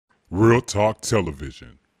Real Talk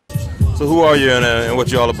Television. So who are you and what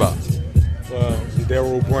you all about? Well,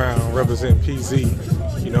 Daryl Brown, representing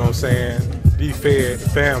PZ, you know what I'm saying? D-Fed,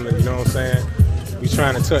 family, you know what I'm saying? We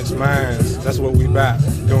trying to touch minds, that's what we about,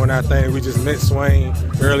 doing our thing. We just met Swain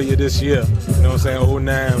earlier this year, you know what I'm saying,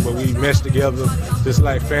 '09, but we meshed together just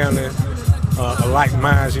like family, alike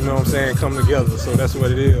minds, you know what I'm saying, come together, so that's what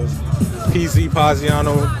it is. PZ,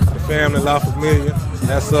 Paziano, the family, La Familia,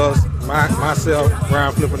 that's us. Myself,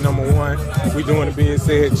 Brown Flipper #1. We doing the being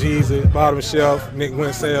said, Jesus, Bottom Shelf, Nick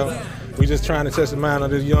Winsell. We just trying to touch the mind of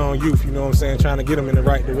this young youth, you know what I'm saying, trying to get them in the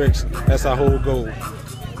right direction. That's our whole goal.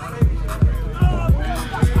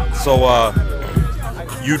 So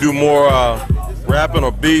you do more rapping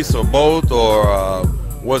or beats or both, or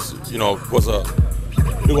what's up?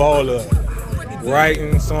 Do all of it.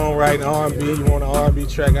 Writing, songwriting, R&B. You want an R&B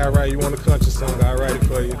track, I write. You want a country song, I write it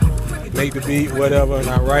for you. Make the beat, whatever, and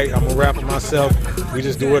I write. I'm a rapper myself. We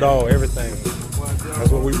just do it all, everything. That's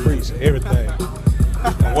what we preach, everything.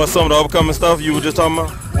 What's some of the upcoming stuff you were just talking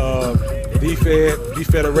about?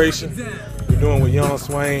 D-Federation. We're doing with Young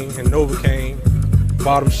Swain and Novocaine.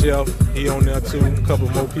 Bottom Shelf, he on there too. A couple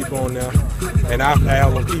more people on there. And our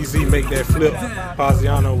album, PZ, Make That Flip.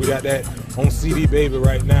 Paziano, we got that on CD Baby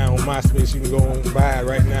right now on MySpace. You can go and buy it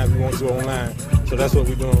right now if you want to online. So that's what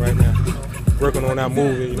we're doing right now. Working on our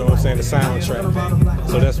movie, you know what I'm saying, the soundtrack.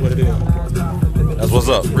 So that's what it is. That's what's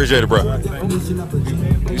up. Appreciate it, bro.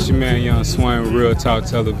 It's your man Young Swain with Real Talk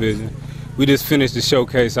Television. We just finished the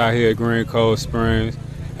showcase out here at Cove Springs.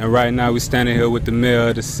 And right now we're standing here with the mayor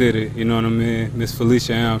of the city, you know what I mean, Miss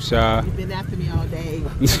Felicia Amshire. You've been after me all day.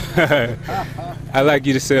 I'd like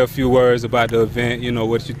you to say a few words about the event, you know,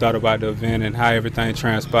 what you thought about the event and how everything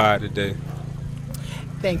transpired today.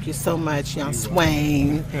 Thank you so much, Young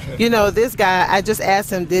Swain. You know, this guy, I just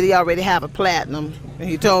asked him, did he already have a platinum? And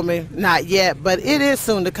he told me, not yet, but it is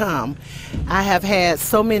soon to come. I have had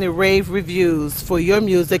so many rave reviews for your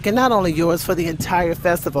music, and not only yours, for the entire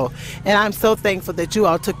festival. And I'm so thankful that you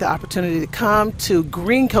all took the opportunity to come to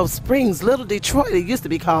Cove Springs, Little Detroit, it used to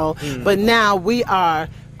be called, but now we are,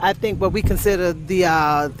 I think, what we consider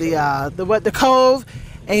the Cove.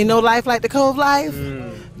 Ain't no life like the Cove life.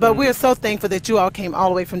 But we're so thankful that you all came all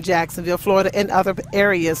the way from Jacksonville, Florida, and other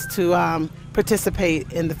areas to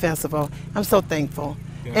participate in the festival. I'm so thankful.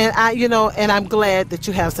 Yeah. And I'm glad that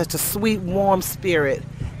you have such a sweet, warm spirit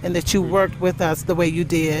and that you worked with us the way you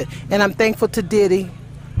did. And I'm thankful to Diddy.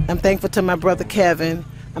 I'm thankful to my brother Kevin.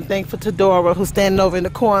 I'm thankful to Dora, who's standing over in the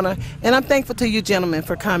corner. And I'm thankful to you gentlemen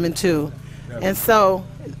for coming too. And so,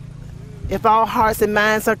 if all hearts and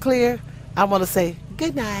minds are clear, I want to say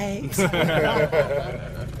good night.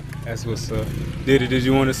 That's what's up. Diddy, did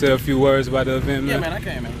you want to say a few words about the event, man? Yeah, man, I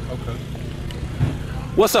can, man. Okay.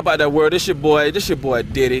 What's up out that world? This your boy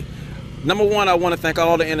Diddy. #1, I want to thank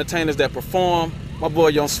all the entertainers that performed. My boy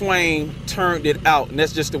Young Swain turned it out, and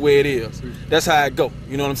that's just the way it is. That's how it go.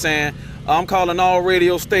 You know what I'm saying? I'm calling all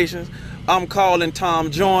radio stations. I'm calling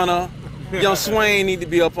Tom Joyner. Young Swain need to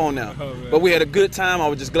be up on now. Oh, but we had a good time. I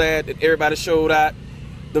was just glad that everybody showed out.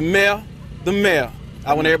 The mayor.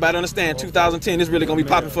 I want everybody to understand, 2010 is really going to be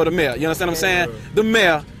popping for the mayor. You understand what I'm saying? The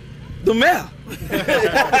mayor.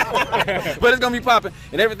 But it's going to be popping,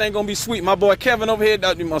 and everything going to be sweet. My boy Kevin over here,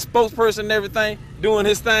 my spokesperson and everything, doing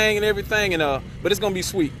his thing and everything, and but it's going to be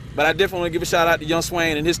sweet. But I definitely want to give a shout out to Young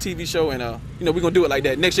Swain and his TV show, and you know, we're going to do it like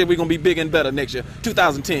that. Next year, we're going to be bigger and better next year.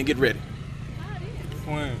 2010, get ready.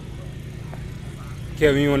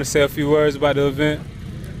 Kevin, you want to say a few words about the event?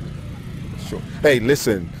 Sure. Hey,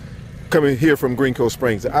 listen. Coming here from Cove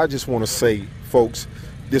Springs, I just want to say, folks,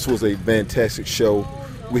 this was a fantastic show.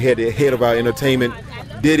 We had the head of our entertainment,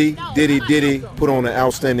 Diddy, put on an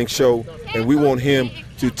outstanding show, and we want him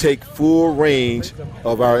to take full range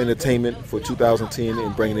of our entertainment for 2010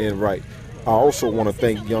 and bringing it in right. I also want to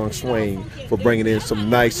thank Young Swain for bringing in some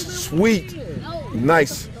nice, sweet,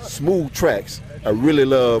 nice, smooth tracks. I really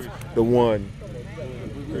love the one.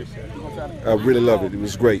 I really love it. It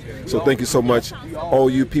was great. So thank you so much. All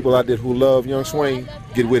you people out there who love Young Swain,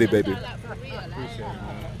 get with it, baby.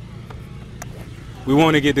 We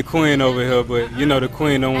want to get the queen over here, but you know the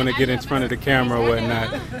queen don't want to get in front of the camera or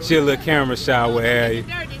whatnot. She a little camera shy, what have you.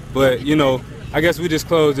 But you know, I guess we just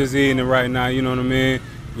close this evening right now, you know what I mean?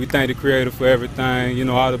 We thank the Creator for everything, you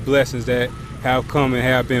know, all the blessings that have come and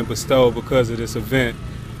have been bestowed because of this event.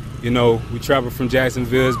 You know, we traveled from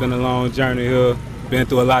Jacksonville. It's been a long journey here. Been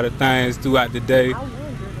through a lot of things throughout the day.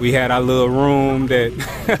 We had our little room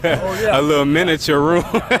a little miniature room.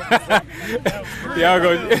 Y'all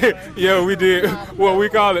go, yeah, we did what we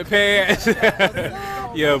call it pads.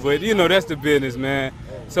 Yeah, but you know, that's the business, man.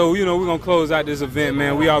 So, you know, we're gonna close out this event,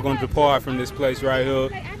 man. We all gonna depart from this place right here.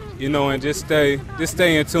 you know, and just stay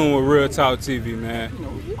in tune with Real Talk TV, man.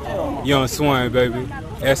 Young Swain, baby.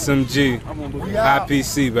 SMG.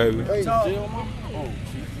 IPC, baby.